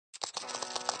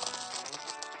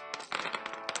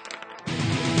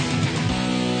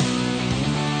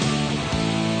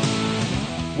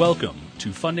Welcome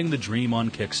to Funding the Dream on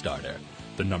Kickstarter,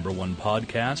 the #1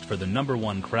 podcast for the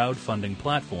 #1 crowdfunding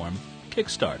platform,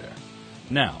 Kickstarter.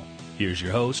 Now, here's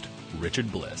your host,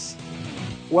 Richard Bliss.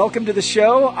 Welcome to the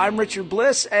show. I'm Richard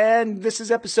Bliss, and this is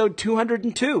episode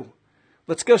 202.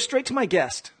 Let's go straight to my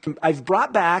guest. I've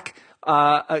brought back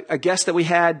a guest that we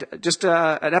had just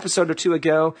an episode or two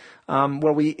ago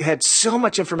where we had so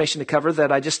much information to cover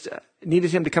that I just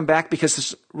needed him to come back because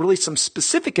there's really some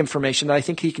specific information that I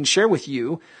think he can share with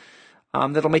you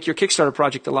that'll make your Kickstarter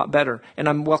project a lot better. And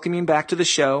I'm welcoming back to the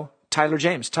show Tyler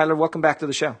James. Tyler, welcome back to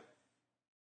the show.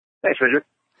 Thanks, Richard.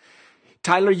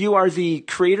 Tyler, you are the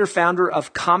creator, founder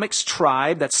of Comix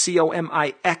Tribe. That's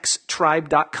COMIX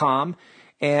Tribe.com.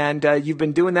 And you've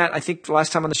been doing that, I think the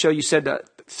last time on the show you said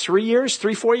 4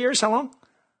 years? How long?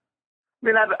 I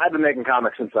mean, I've been making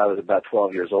comics since I was about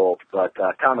 12 years old, but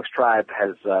Comix Tribe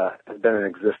has been in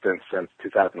existence since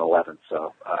 2011.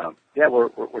 So,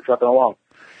 we're trucking along.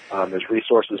 There's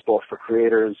resources both for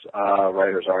creators,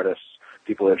 writers, artists,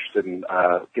 people interested in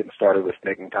getting started with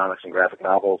making comics and graphic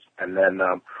novels. And then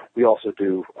we also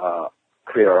do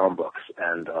create our own books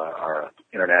and our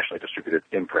internationally distributed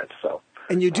imprint. So.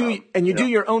 And you do do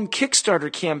your own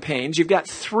Kickstarter campaigns. You've got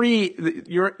 3.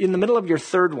 You're in the middle of your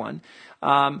third one.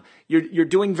 You're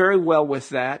doing very well with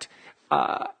that.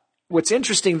 What's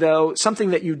interesting, though,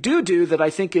 something that you do that I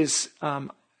think is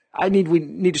we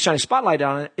need to shine a spotlight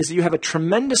on it, is that you have a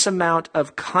tremendous amount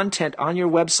of content on your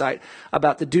website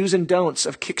about the do's and don'ts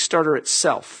of Kickstarter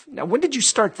itself. Now, when did you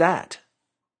start that?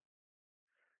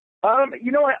 I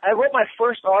wrote my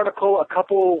first article a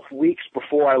couple weeks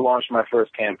before I launched my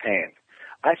first campaign.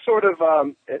 I sort of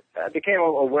became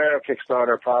aware of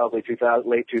Kickstarter probably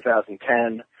late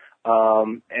 2010,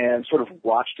 and sort of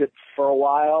watched it for a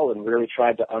while and really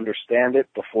tried to understand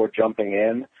it before jumping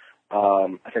in.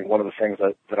 I think one of the things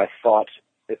that I thought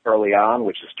early on,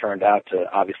 which has turned out to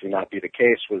obviously not be the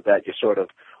case, was that you sort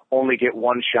of only get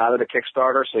one shot at a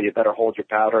Kickstarter, so you better hold your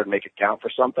powder and make it count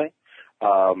for something.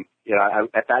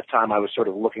 At that time I was sort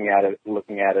of looking at it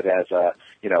as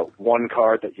one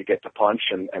card that you get to punch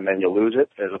and then you lose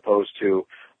it, as opposed to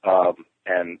a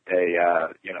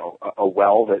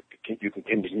well that you can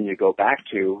continue to go back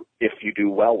to if you do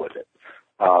well with it.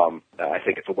 I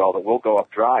think it's a well that will go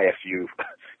up dry if you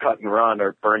cut and run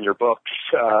or burn your books,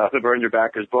 burn your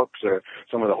backers' books, or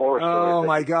some of the horror stories. Oh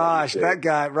my gosh, that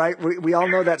guy, right? We all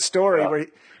know that story where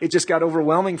it just got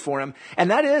overwhelming for him.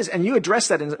 And you addressed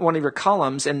that in one of your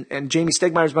columns, and Jamie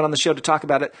Stegmaier's been on the show to talk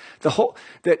about it.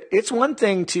 That it's one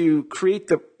thing to create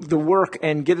the work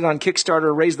and get it on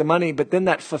Kickstarter, raise the money, but then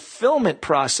that fulfillment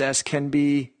process can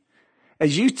be,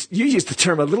 as you used the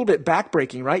term, a little bit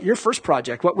backbreaking, right? Your first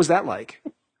project, what was that like?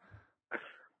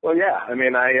 Well, yeah. I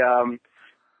mean,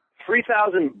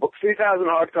 3,000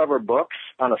 hardcover books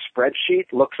on a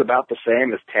spreadsheet looks about the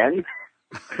same as 10.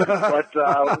 But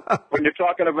when you're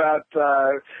talking about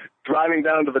driving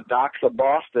down to the docks of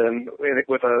Boston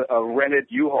with a rented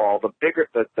U-Haul, the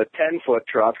 10-foot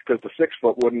truck, because the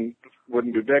 6-foot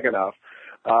wouldn't be big enough,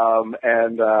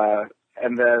 and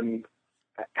then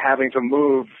having to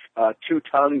move 2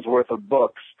 tons worth of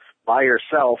books by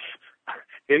yourself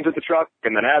into the truck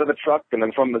and then out of the truck and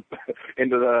then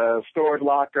into the storage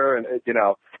locker, and it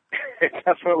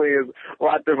definitely is a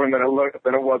lot different than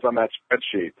it was on that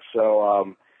spreadsheet.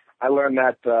 So I learned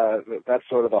that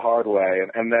sort of the hard way,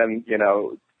 and then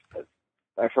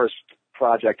my first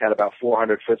project had about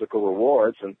 400 physical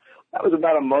rewards, and that was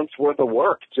about a month's worth of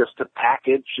work just to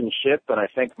package and ship. And I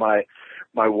think my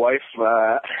wife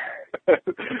had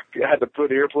to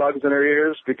put earplugs in her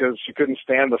ears because she couldn't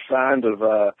stand the sound of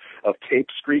tape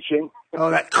screeching. Oh,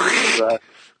 that!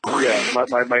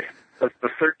 The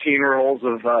 13 rolls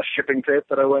of shipping tape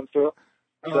that I went through.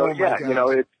 So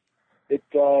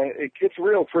it gets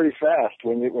real pretty fast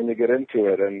when you get into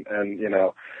it, and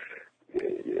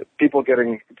people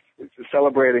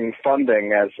celebrating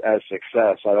funding as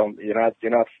success. You're not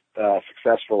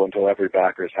successful until every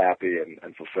backer is happy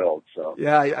and fulfilled. So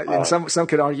and some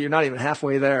could argue you're not even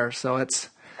halfway there. So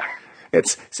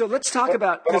so let's talk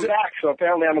about. I'm back. So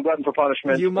apparently I'm a glutton for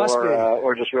punishment. You must be,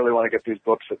 or just really want to get these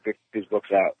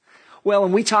books out. Well,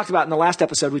 and we talked about in the last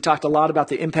episode, we talked a lot about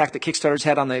the impact that Kickstarter's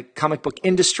had on the comic book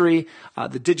industry,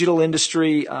 the digital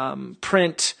industry,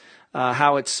 print.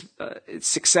 How its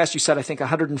success. You said, I think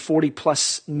 140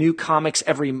 plus new comics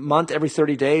every month, every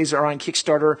 30 days are on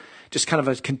Kickstarter, just kind of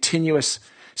a continuous.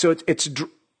 So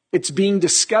it's being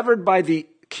discovered by the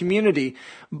community.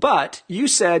 But you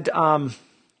said, I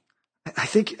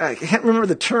can't remember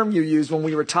the term you used when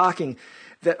we were talking,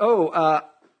 that,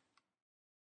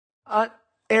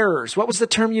 errors. What was the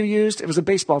term you used? It was a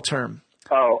baseball term.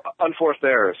 Oh, unforced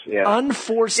errors. Yeah.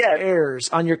 Unforced errors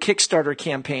on your Kickstarter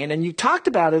campaign. And you talked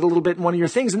about it a little bit in one of your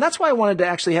things. And that's why I wanted to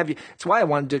actually have you. It's why I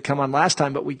wanted to come on last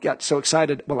time, but we got so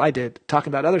excited. Well, I did,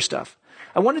 talking about other stuff.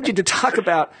 I wanted you to talk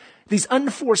about these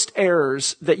unforced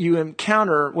errors that you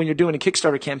encounter when you're doing a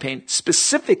Kickstarter campaign,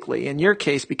 specifically in your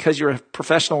case, because you're a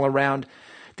professional around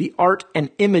the art and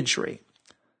imagery.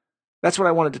 That's what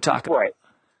I wanted to talk about. Right.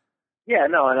 Yeah,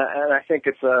 no, and I think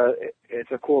it's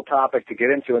a cool topic to get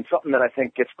into, and something that I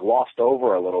think gets glossed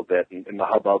over a little bit in the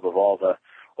hubbub of all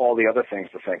the other things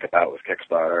to think about with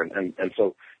Kickstarter. And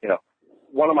so, you know,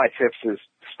 one of my tips is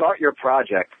start your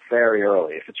project very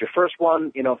early. If it's your first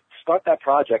one, you know, start that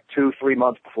project 2-3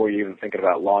 months before you're even thinking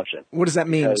about launching. What does that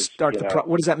mean? Because,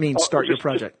 what does that mean? Start your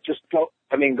project. Just go.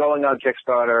 I mean, going on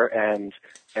Kickstarter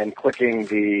and clicking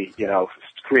the, you know,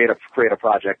 create a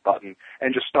project button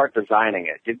and just start designing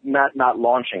it. Not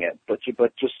launching it, but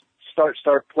just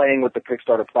start playing with the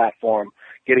Kickstarter platform,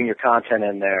 getting your content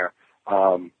in there.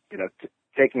 You know,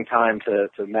 taking time to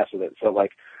mess with it. So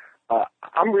like,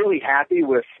 I'm really happy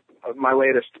with my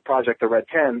latest project, the Red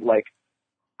 10. Like,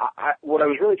 what I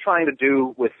was really trying to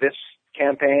do with this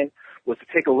campaign was to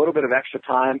take a little bit of extra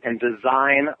time and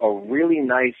design a really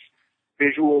nice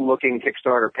visual-looking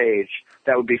Kickstarter page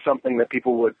that would be something that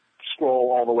people would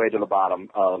scroll all the way to the bottom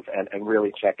of and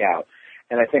really check out.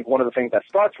 And I think one of the things that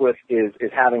starts with is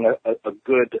having a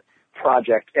good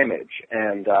project image.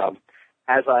 And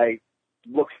as I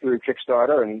looked through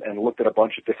Kickstarter and looked at a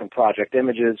bunch of different project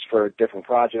images for different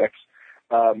projects,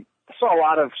 I saw a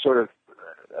lot of sort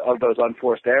of those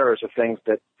unforced errors of things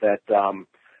that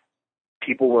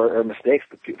people or mistakes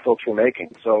that folks were making.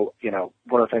 So, you know,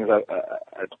 one of the things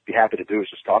I'd be happy to do is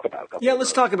just talk about it. Yeah,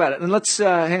 let's talk about it. And let's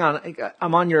hang on.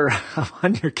 I'm on your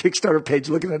Kickstarter page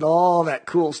looking at all that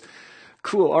cool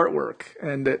artwork,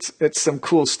 and it's some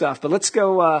cool stuff. But let's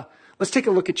go. Let's take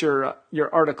a look at your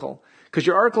article. Because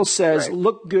your article says, right,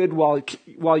 look good while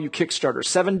you Kickstarter,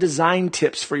 7 design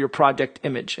tips for your project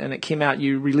image. And it came out,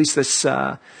 you released this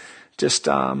just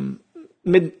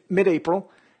mid-April,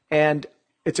 and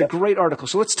it's a great article.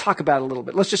 So let's talk about it a little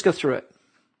bit. Let's just go through it.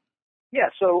 Yeah,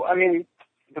 so, I mean,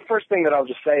 the first thing that I'll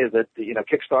just say is that, you know,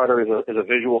 Kickstarter is a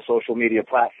visual social media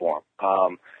platform.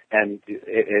 And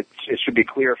it should be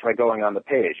clear from going on the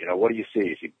page. You know, what do you see?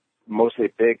 You see mostly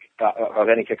big, of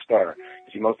any Kickstarter,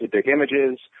 you see mostly big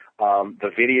images. The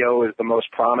video is the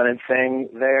most prominent thing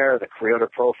there. The creator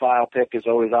profile pic is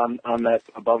always on that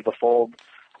above the fold.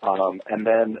 And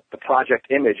then the project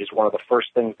image is one of the first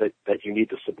things that you need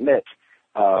to submit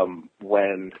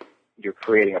when you're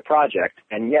creating a project.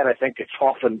 And yet I think it's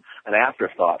often an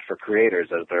afterthought for creators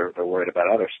as they're worried about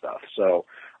other stuff. So,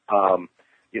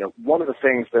 you know, one of the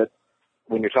things that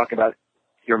when you're talking about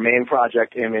your main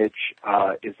project image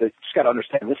is that you just got to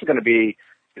understand this is going to be,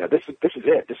 you know, this is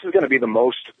it. This is going to be the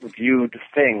most viewed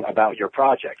thing about your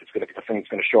project. It's going to be the thing that's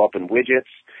going to show up in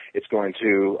widgets. It's going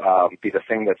to be the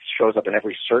thing that shows up in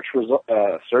every search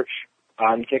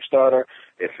on Kickstarter.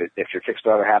 If your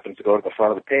Kickstarter happens to go to the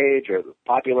front of the page or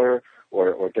popular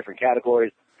or different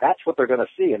categories, that's what they're going to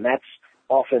see, and that's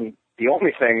often the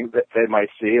only thing that they might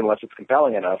see unless it's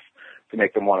compelling enough to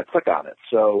make them want to click on it.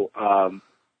 So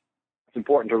it's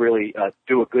important to really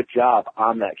do a good job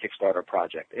on that Kickstarter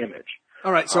project image.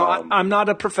 All right, so I'm not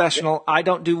a professional. I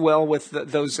don't do well with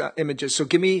those images. So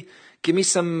give me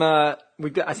some. I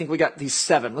think we got these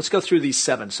 7. Let's go through these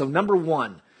 7. So number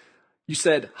 1, you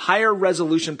said higher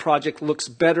resolution project looks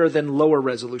better than lower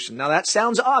resolution. Now that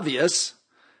sounds obvious,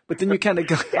 but then you kind of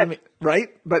go, I mean, right?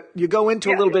 But you go into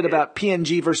a little bit about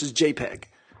PNG versus JPEG.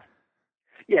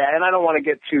 Yeah, and I don't want to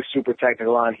get too super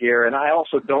technical on here, and I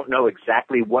also don't know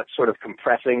exactly what sort of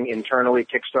compressing internally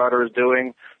Kickstarter is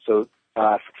doing. So.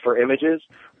 For images,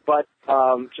 but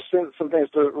just some things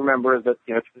to remember is that,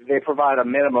 you know, they provide a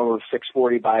minimum of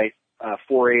 640 by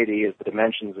 480 is the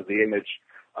dimensions of the image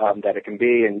that it can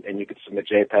be, and you can submit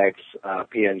JPEGs,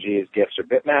 PNGs, GIFs, or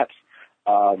bitmaps.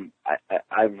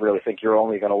 I really think you're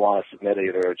only going to want to submit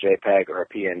either a JPEG or a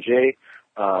PNG.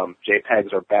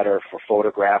 JPEGs are better for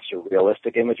photographs or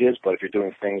realistic images, but if you're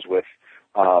doing things with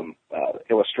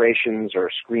illustrations or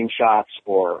screenshots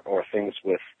or things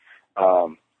with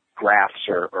graphs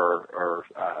or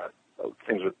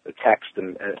things with text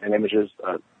and images,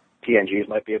 PNGs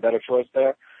might be a better choice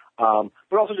there.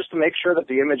 But also just to make sure that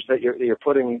the image that you're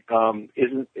putting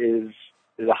is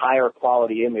a higher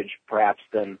quality image, perhaps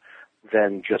than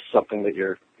just something that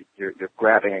you're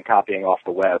grabbing and copying off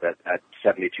the web at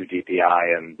 72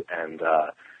 DPI and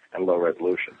low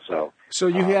resolution. So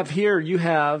you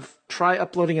have try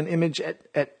uploading an image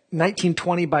at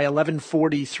 1920 by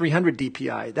 1140, 300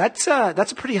 DPI. That's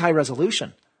a pretty high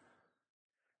resolution.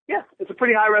 Yeah, it's a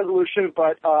pretty high resolution,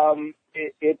 but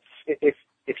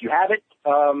if you have it,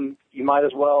 you might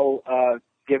as well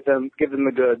give them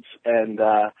the goods. And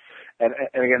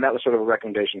again, that was sort of a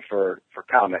recommendation for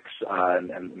comics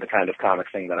and the kind of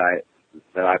comic thing that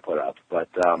I put up. But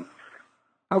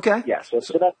okay, yeah. So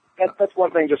that's one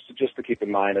thing just to keep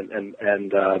in mind.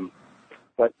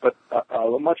 But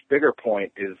a much bigger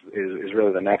point is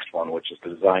really the next one, which is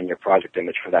to design your project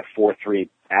image for that 4:3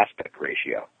 aspect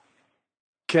ratio.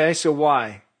 Okay, so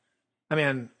why? I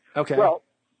mean, okay. Well,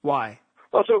 why?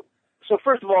 Well, so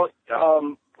first of all,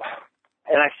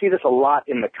 and I see this a lot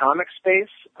in the comic space,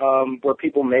 where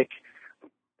people make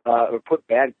or put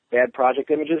bad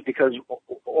project images because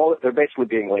they're basically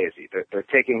being lazy. They're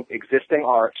taking existing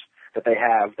art that they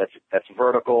have that's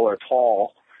vertical or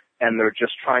tall, and they're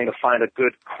just trying to find a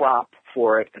good crop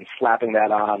for it and slapping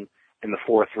that on in the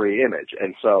 4:3 image.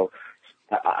 And so,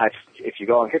 if you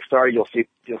go on Kickstarter, you'll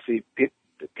see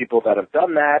people that have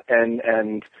done that,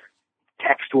 and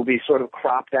text will be sort of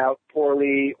cropped out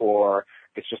poorly, or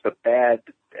it's just a bad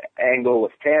angle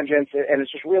with tangents, and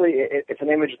it's just really it's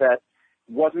an image that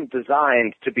wasn't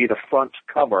designed to be the front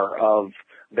cover of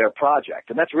their project.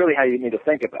 And that's really how you need to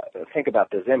think about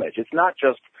this image. It's not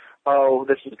just, oh,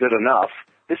 this is good enough.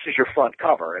 This is your front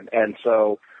cover, and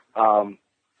so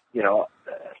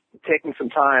taking some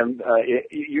time,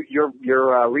 your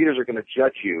readers are going to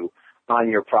judge you on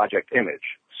your project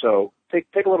image. So take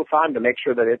a little time to make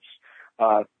sure that it's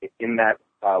in that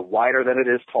wider than it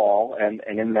is tall, and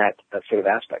in that sort of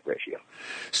aspect ratio.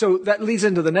 So that leads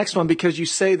into the next one, because you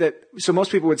say that, so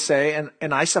most people would say,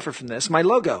 and I suffer from this, my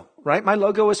logo, right? My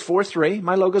logo is 4:3.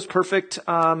 My logo's perfect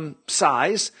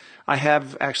size. I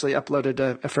have actually uploaded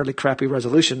a fairly crappy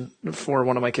resolution for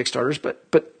one of my Kickstarters,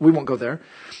 but we won't go there.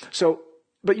 So,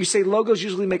 but you say logos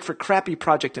usually make for crappy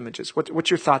project images. What's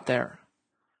your thought there?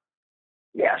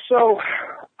 Yeah, so,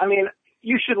 I mean,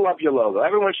 you should love your logo.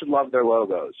 Everyone should love their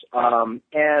logos.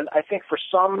 And I think for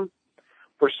some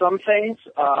things,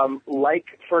 like,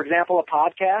 for example, a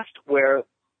podcast where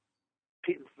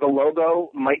the logo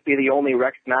might be the only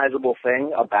recognizable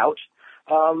thing about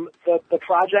the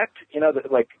project,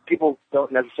 like people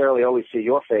don't necessarily always see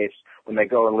your face when they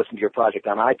go and listen to your project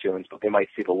on iTunes, but they might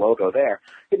see the logo there.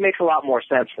 It makes a lot more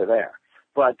sense for there.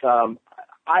 But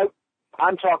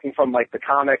I'm talking from like the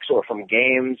comics or from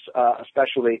games,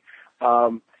 especially.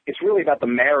 It's really about the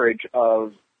marriage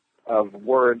of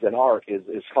words and art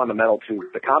is fundamental to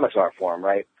the comics art form,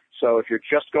 right? So if you're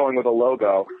just going with a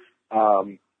logo,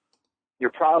 you're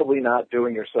probably not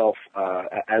doing yourself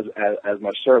as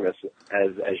much service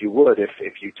as you would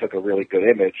if you took a really good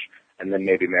image and then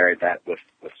maybe married that with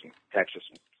some text or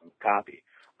some copy.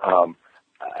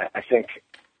 I think,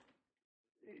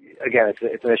 again,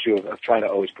 it's an issue of trying to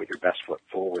always put your best foot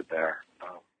forward there.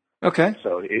 Okay.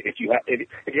 So if you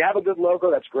have a good logo,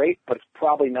 that's great, but it's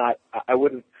probably not. I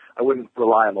wouldn't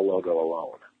rely on the logo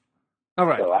alone. All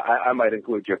right. So I might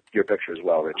include your picture as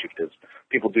well, Richie, because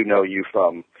people do know you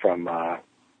from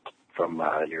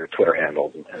your Twitter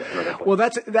handles and everything. Well,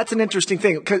 that's an interesting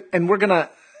thing, and we're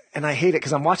gonna. And I hate it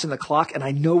because I'm watching the clock and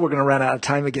I know we're going to run out of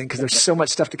time again because there's so much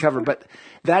stuff to cover. But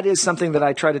that is something that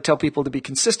I try to tell people to be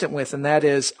consistent with. And that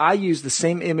is, I use the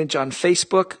same image on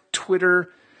Facebook, Twitter,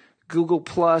 Google+,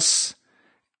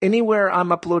 anywhere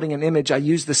I'm uploading an image, I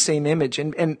use the same image.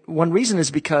 And one reason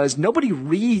is because nobody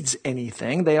reads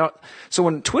anything. So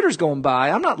when Twitter's going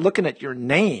by, I'm not looking at your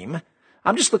name.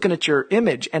 I'm just looking at your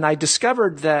image. And I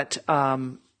discovered that,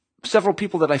 several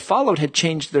people that I followed had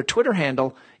changed their Twitter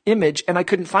handle image, and I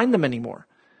couldn't find them anymore.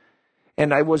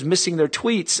 And I was missing their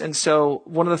tweets. And so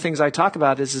one of the things I talk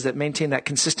about is that maintain that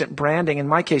consistent branding. In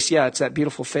my case, yeah, it's that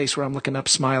beautiful face where I'm looking up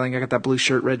smiling. I got that blue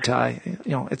shirt, red tie.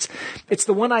 It's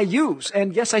the one I use.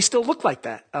 And yes, I still look like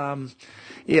that.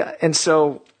 Yeah. And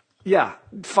so, yeah,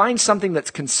 find something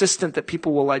that's consistent that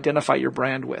people will identify your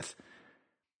brand with.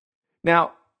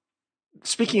 Now,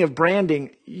 speaking of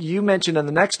branding, you mentioned in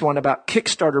the next one about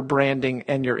Kickstarter branding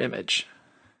and your image.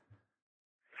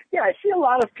 Yeah, I see a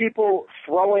lot of people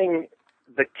throwing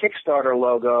the Kickstarter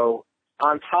logo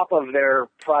on top of their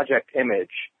project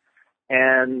image.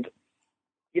 And,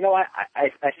 I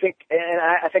think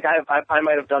I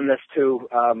might have done this too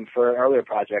for an earlier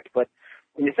project, but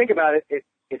when you think about it,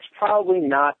 it's probably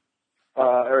not,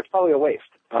 or it's probably a waste.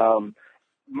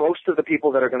 Most of the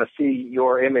people that are going to see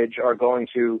your image are going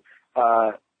to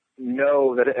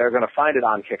know that they're going to find it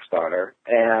on Kickstarter,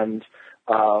 and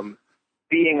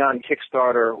being on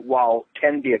Kickstarter, while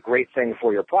can be a great thing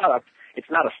for your product, it's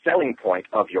not a selling point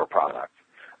of your product.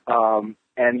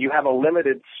 And you have a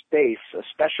limited space,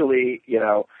 especially,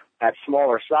 at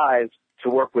smaller size, to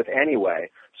work with anyway.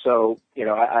 So,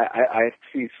 I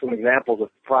see some examples of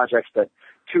projects that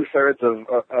 2/3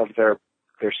 of their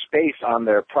space on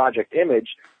their project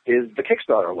image is the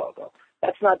Kickstarter logo.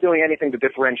 That's not doing anything to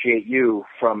differentiate you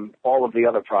from all of the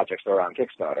other projects that are on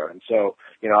Kickstarter. And so,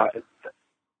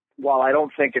 while I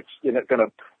don't think it's going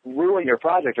to ruin your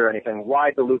project or anything, why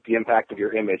dilute the impact of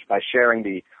your image by sharing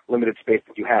the limited space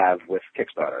that you have with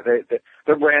Kickstarter?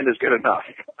 Their brand is good enough.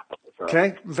 So.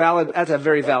 Okay, valid. That's a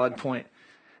very valid point.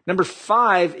 Number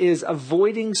 5 is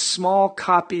avoiding small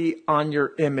copy on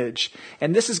your image.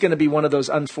 And this is going to be one of those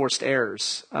unforced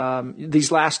errors.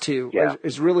 These last two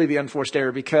is really the unforced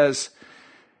error because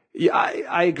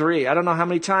I agree. I don't know how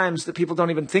many times that people don't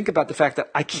even think about the fact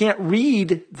that I can't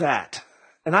read that.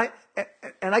 And I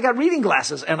got reading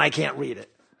glasses and I can't read it.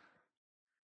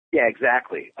 Yeah,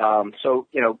 exactly. So,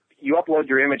 you upload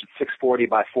your image at 640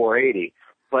 by 480.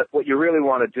 But what you really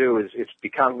want to do is be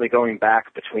constantly going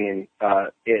back between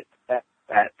it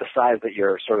at the size that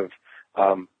you're sort of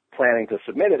planning to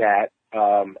submit it at,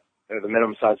 or the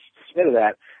minimum size to submit it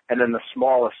at, and then the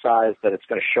smallest size that it's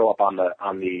going to show up on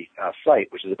the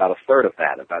site, which is about 1/3 of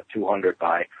that, about 200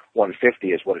 by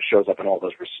 150 is what it shows up in all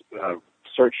those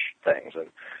search things. And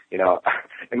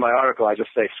in my article, I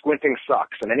just say squinting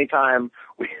sucks, and anytime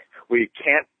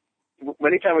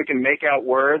anytime we can make out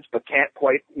words but can't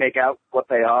quite make out what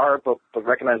they are, but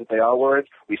recognize that they are words,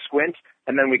 we squint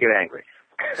and then we get angry.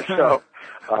 So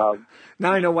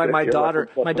now I know why my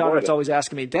daughter's always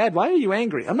asking me, Dad, why are you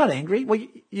angry? I'm not angry. Well,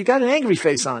 you got an angry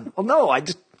face on. Well, no, I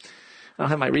don't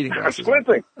have my reading glasses.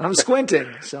 I'm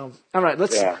squinting. So, all right,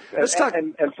 let's talk.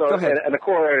 And so, go ahead. And the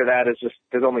corollary to that is just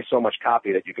there's only so much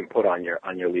copy that you can put on your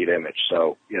lead image.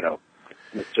 So,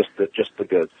 it's just the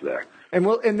goods there. And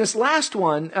in this last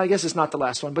one, I guess it's not the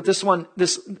last one, but this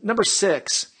number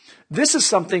 6, this is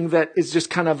something that is just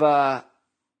kind of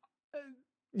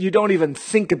you don't even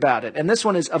think about it. And this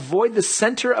one is avoid the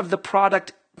center of the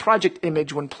project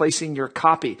image when placing your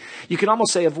copy. You can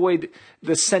almost say avoid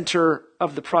the center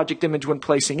of the project image when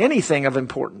placing anything of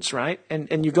importance, right?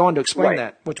 And you go on to explain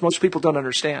that, which most people don't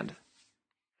understand.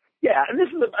 Yeah, and this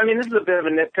is a bit of a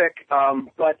nitpick,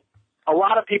 but a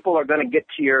lot of people are going to get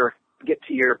to your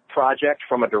project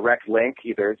from a direct link.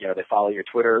 Either, they follow your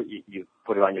Twitter, you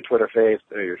put it on your Twitter face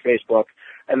or your Facebook,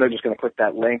 and they're just going to click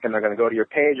that link and they're going to go to your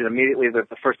page, and immediately the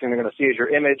first thing they're going to see is your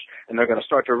image, and they're going to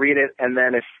start to read it. And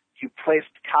then if you place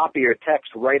copy or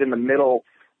text right in the middle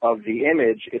of the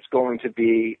image, it's going to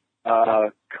be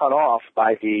cut off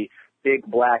by the big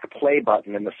black play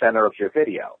button in the center of your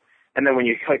video. And then when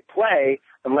you click play,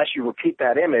 unless you repeat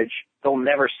that image, they'll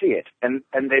never see it. And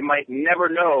they might never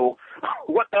know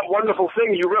what that wonderful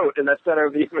thing you wrote in that center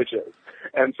of the image is.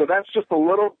 And so that's just a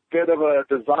little bit of a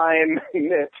design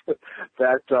nit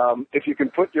that if you can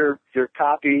put your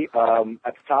copy at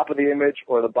the top of the image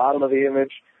or the bottom of the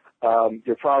image,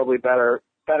 you're probably better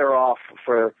off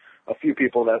for a few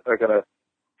people that are going to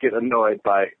get annoyed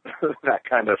by that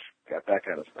kind of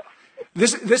stuff.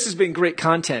 This has been great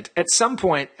content. At some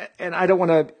point, and I don't want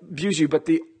to abuse you, but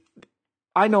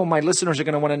I know my listeners are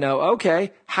going to want to know,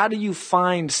 okay, how do you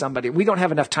find somebody? We don't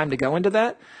have enough time to go into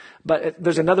that, but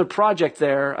there's another project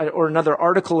there or another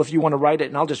article if you want to write it,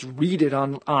 and I'll just read it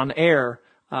on air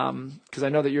because I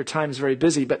know that your time is very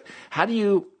busy. But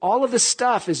all of this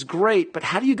stuff is great, but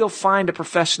how do you go find a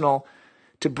professional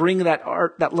to bring that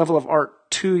level of art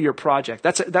to your project?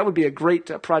 That would be a great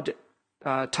project.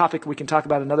 Topic we can talk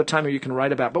about another time or you can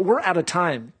write about. But we're out of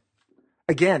time.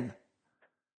 Again.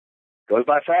 Goes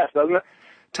by fast, doesn't it?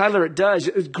 Tyler, it does.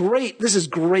 It's great. This is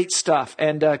great stuff.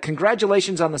 And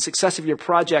congratulations on the success of your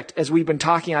project. As we've been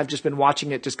talking, I've just been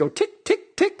watching it just go tick,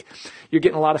 tick, tick. You're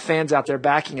getting a lot of fans out there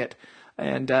backing it.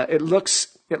 And it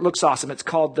looks awesome. It's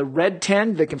called The Red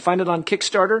 10. They can find it on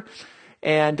Kickstarter.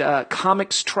 And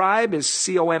Comics Tribe is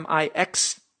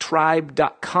COMIX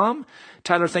tribe.com.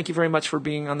 Tyler, thank you very much for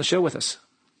being on the show with us.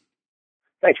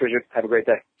 Thanks, Richard. Have a great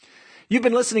day. You've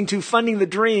been listening to Funding the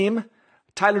Dream.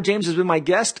 Tyler James has been my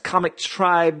guest,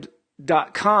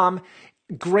 comicstribe.com.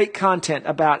 Great content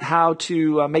about how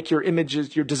to make your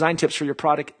images, your design tips for your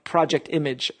project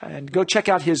image. And go check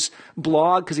out his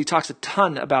blog because he talks a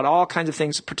ton about all kinds of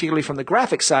things, particularly from the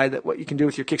graphic side, that what you can do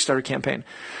with your Kickstarter campaign.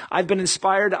 I've been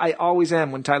inspired. I always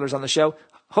am when Tyler's on the show.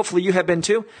 Hopefully you have been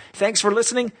too. Thanks for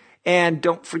listening. And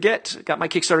don't forget, got my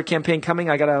Kickstarter campaign coming.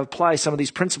 I got to apply some of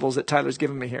these principles that Tyler's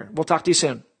given me here. We'll talk to you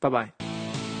soon. Bye-bye.